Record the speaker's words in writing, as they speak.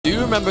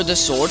remember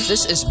this sword,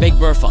 this is Big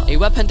Bertha, a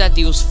weapon that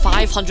deals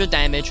 500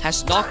 damage,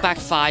 has knockback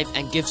 5,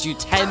 and gives you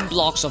 10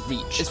 blocks of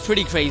reach. It's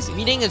pretty crazy,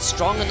 meaning it's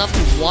strong enough to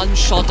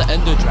one-shot the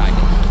Ender Dragon.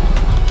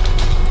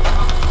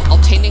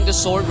 Obtaining the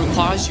sword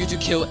requires you to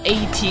kill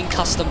 18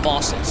 custom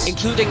bosses,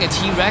 including a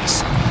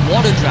T-Rex,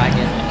 Water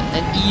Dragon,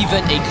 and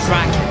even a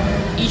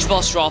Kraken. Each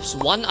boss drops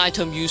one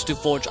item used to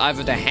forge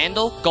either the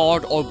handle,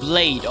 guard, or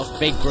blade of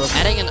Big Bertha.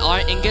 Adding an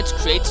iron ingot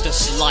creates the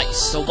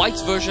Slice, the white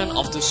version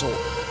of the sword.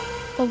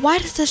 But why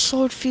does this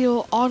sword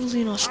feel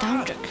oddly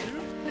nostalgic?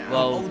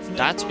 Well,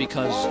 that's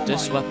because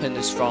this weapon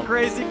is from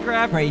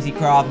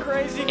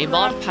crazycraft, a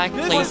mod pack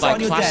played by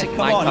classic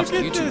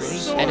Minecraft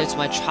YouTubers, and it's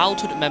my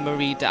childhood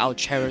memory that I'll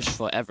cherish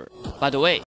forever. By the way,